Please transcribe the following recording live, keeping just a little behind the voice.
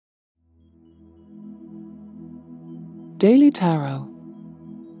Daily Tarot.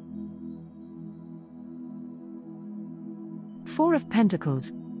 Four of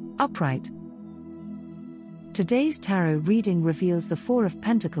Pentacles, upright. Today's tarot reading reveals the Four of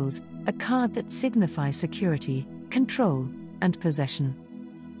Pentacles, a card that signifies security, control, and possession.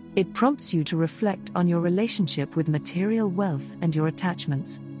 It prompts you to reflect on your relationship with material wealth and your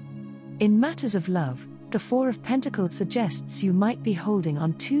attachments. In matters of love, the Four of Pentacles suggests you might be holding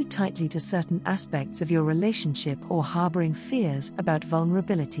on too tightly to certain aspects of your relationship or harboring fears about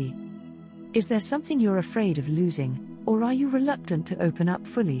vulnerability. Is there something you're afraid of losing, or are you reluctant to open up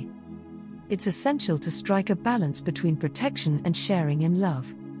fully? It's essential to strike a balance between protection and sharing in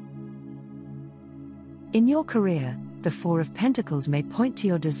love. In your career, the Four of Pentacles may point to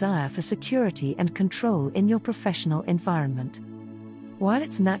your desire for security and control in your professional environment. While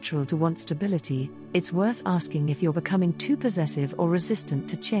it's natural to want stability, it's worth asking if you're becoming too possessive or resistant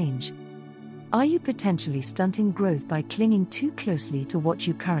to change. Are you potentially stunting growth by clinging too closely to what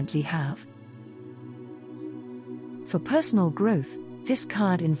you currently have? For personal growth, this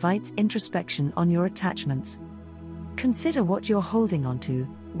card invites introspection on your attachments. Consider what you're holding on to,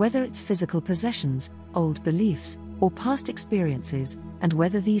 whether it's physical possessions, old beliefs, or past experiences, and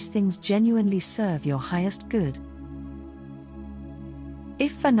whether these things genuinely serve your highest good.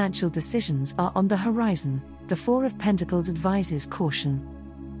 If financial decisions are on the horizon, the Four of Pentacles advises caution.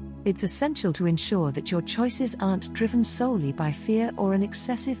 It's essential to ensure that your choices aren't driven solely by fear or an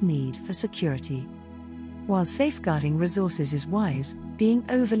excessive need for security. While safeguarding resources is wise, being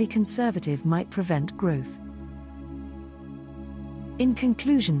overly conservative might prevent growth. In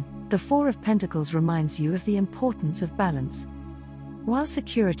conclusion, the Four of Pentacles reminds you of the importance of balance. While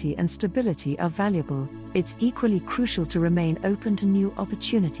security and stability are valuable, it's equally crucial to remain open to new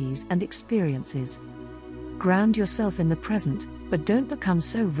opportunities and experiences. Ground yourself in the present, but don't become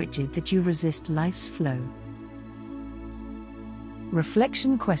so rigid that you resist life's flow.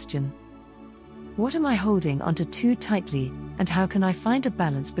 Reflection question: what am I holding onto too tightly, and how can I find a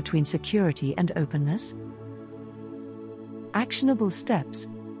balance between security and openness? Actionable steps: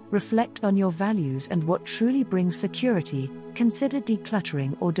 reflect on your values and what truly brings security, consider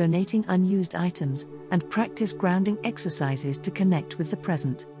decluttering or donating unused items, and practice grounding exercises to connect with the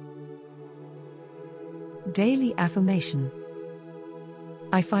present. Daily affirmation: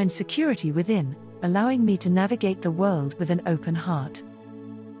 I find security within, allowing me to navigate the world with an open heart.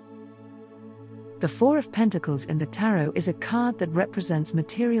 The Four of Pentacles in the tarot is a card that represents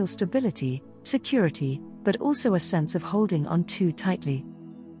material stability, security, but also a sense of holding on too tightly.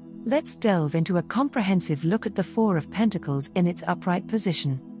 Let's delve into a comprehensive look at the Four of Pentacles in its upright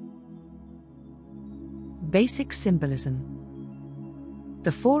position. Basic symbolism.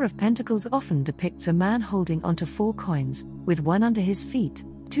 The Four of Pentacles often depicts a man holding onto four coins, with one under his feet,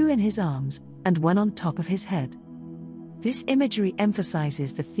 two in his arms, and one on top of his head. This imagery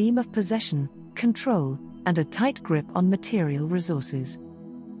emphasizes the theme of possession, control, and a tight grip on material resources.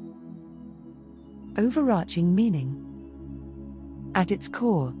 Overarching meaning. At its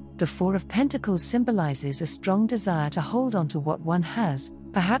core, the Four of Pentacles symbolizes a strong desire to hold on to what one has,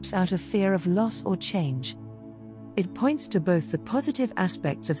 perhaps out of fear of loss or change. It points to both the positive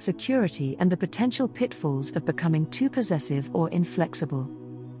aspects of security and the potential pitfalls of becoming too possessive or inflexible.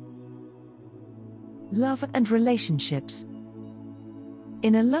 Love and relationships.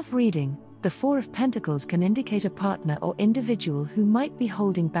 In a love reading, the Four of Pentacles can indicate a partner or individual who might be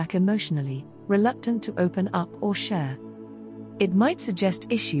holding back emotionally, reluctant to open up or share. It might suggest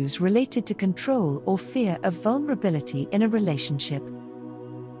issues related to control or fear of vulnerability in a relationship.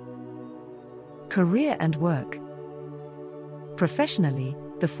 Career and work. Professionally,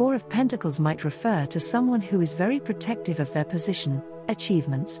 the Four of Pentacles might refer to someone who is very protective of their position,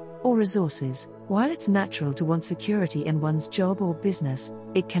 achievements, or resources. While it's natural to want security in one's job or business,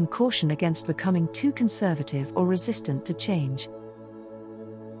 it can caution against becoming too conservative or resistant to change.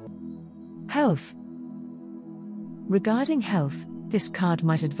 Health. Regarding health, this card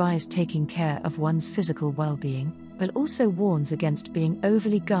might advise taking care of one's physical well-being, but also warns against being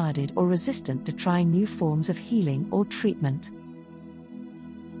overly guarded or resistant to trying new forms of healing or treatment.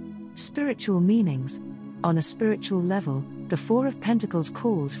 Spiritual meanings. On a spiritual level, the Four of Pentacles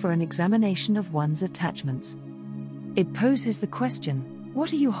calls for an examination of one's attachments. It poses the question,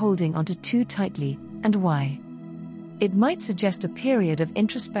 what are you holding onto too tightly, and why? It might suggest a period of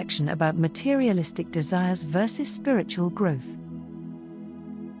introspection about materialistic desires versus spiritual growth.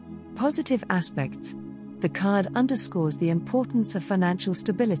 Positive aspects. The card underscores the importance of financial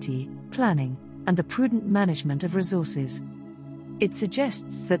stability, planning, and the prudent management of resources. It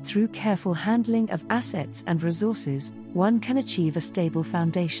suggests that through careful handling of assets and resources, one can achieve a stable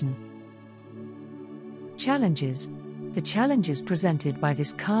foundation. Challenges. The challenges presented by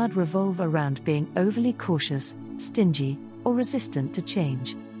this card revolve around being overly cautious, stingy, or resistant to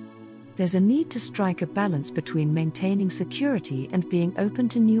change. There's a need to strike a balance between maintaining security and being open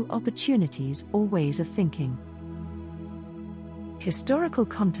to new opportunities or ways of thinking. Historical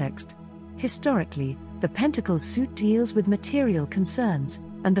context. Historically, the Pentacles suit deals with material concerns,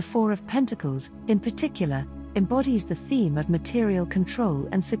 and the Four of Pentacles, in particular, embodies the theme of material control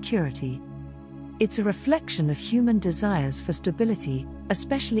and security. It's a reflection of human desires for stability,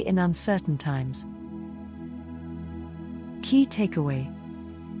 especially in uncertain times. Key takeaway.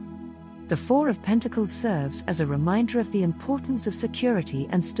 The Four of Pentacles serves as a reminder of the importance of security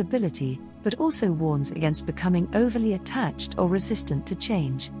and stability, but also warns against becoming overly attached or resistant to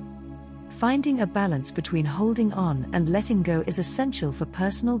change. Finding a balance between holding on and letting go is essential for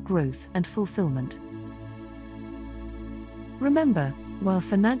personal growth and fulfillment. Remember, while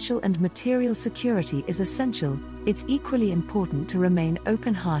financial and material security is essential, it's equally important to remain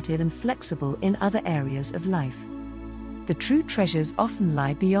open-hearted and flexible in other areas of life. The true treasures often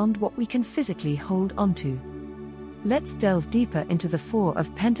lie beyond what we can physically hold onto. Let's delve deeper into the Four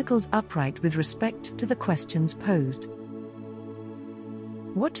of Pentacles upright with respect to the questions posed.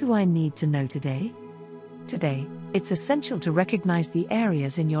 What do I need to know today? Today, it's essential to recognize the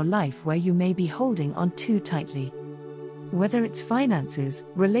areas in your life where you may be holding on too tightly. Whether it's finances,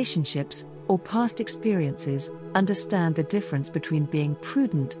 relationships, or past experiences, understand the difference between being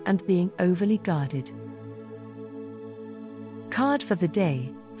prudent and being overly guarded. Card for the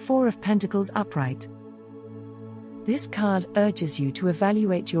day, Four of Pentacles upright. This card urges you to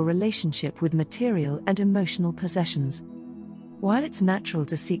evaluate your relationship with material and emotional possessions. While it's natural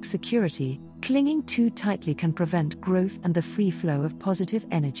to seek security, clinging too tightly can prevent growth and the free flow of positive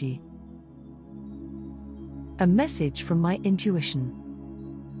energy. A message from my intuition.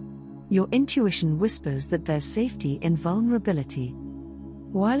 Your intuition whispers that there's safety in vulnerability.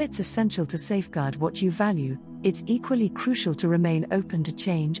 While it's essential to safeguard what you value, it's equally crucial to remain open to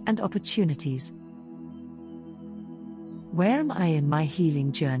change and opportunities. Where am I in my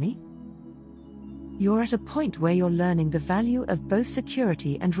healing journey? You're at a point where you're learning the value of both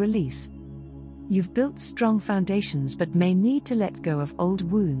security and release. You've built strong foundations but may need to let go of old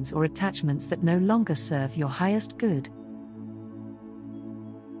wounds or attachments that no longer serve your highest good.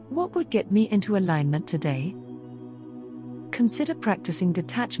 What would get me into alignment today? Consider practicing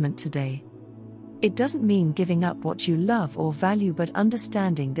detachment today. It doesn't mean giving up what you love or value, but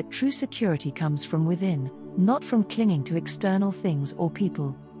understanding that true security comes from within, not from clinging to external things or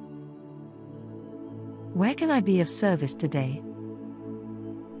people. Where can I be of service today?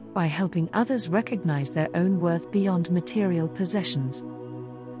 By helping others recognize their own worth beyond material possessions.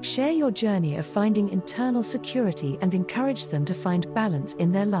 Share your journey of finding internal security and encourage them to find balance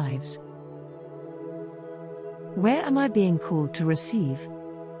in their lives. Where am I being called to receive?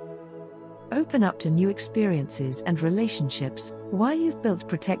 Open up to new experiences and relationships. While you've built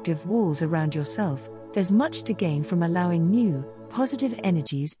protective walls around yourself, there's much to gain from allowing new, positive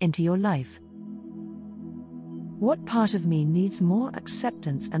energies into your life. What part of me needs more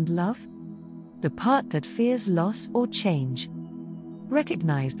acceptance and love? The part that fears loss or change.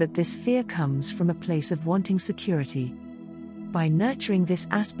 Recognize that this fear comes from a place of wanting security. By nurturing this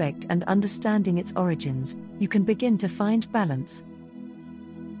aspect and understanding its origins, you can begin to find balance.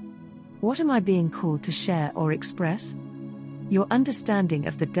 What am I being called to share or express? Your understanding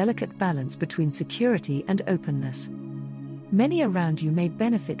of the delicate balance between security and openness. Many around you may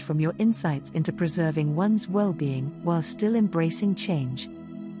benefit from your insights into preserving one's well-being while still embracing change.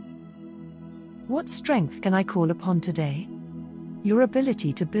 What strength can I call upon today? Your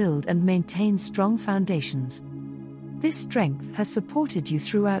ability to build and maintain strong foundations. This strength has supported you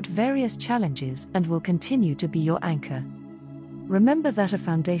throughout various challenges and will continue to be your anchor. Remember that a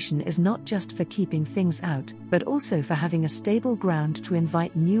foundation is not just for keeping things out, but also for having a stable ground to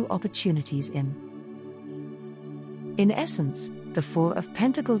invite new opportunities in. In essence, the Four of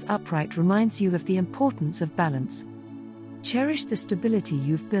Pentacles upright reminds you of the importance of balance. Cherish the stability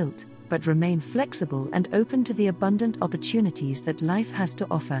you've built, but remain flexible and open to the abundant opportunities that life has to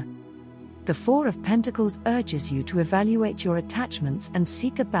offer. The Four of Pentacles urges you to evaluate your attachments and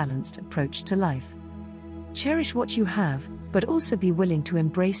seek a balanced approach to life. Cherish what you have, but also be willing to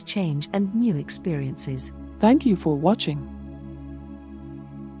embrace change and new experiences. Thank you for watching.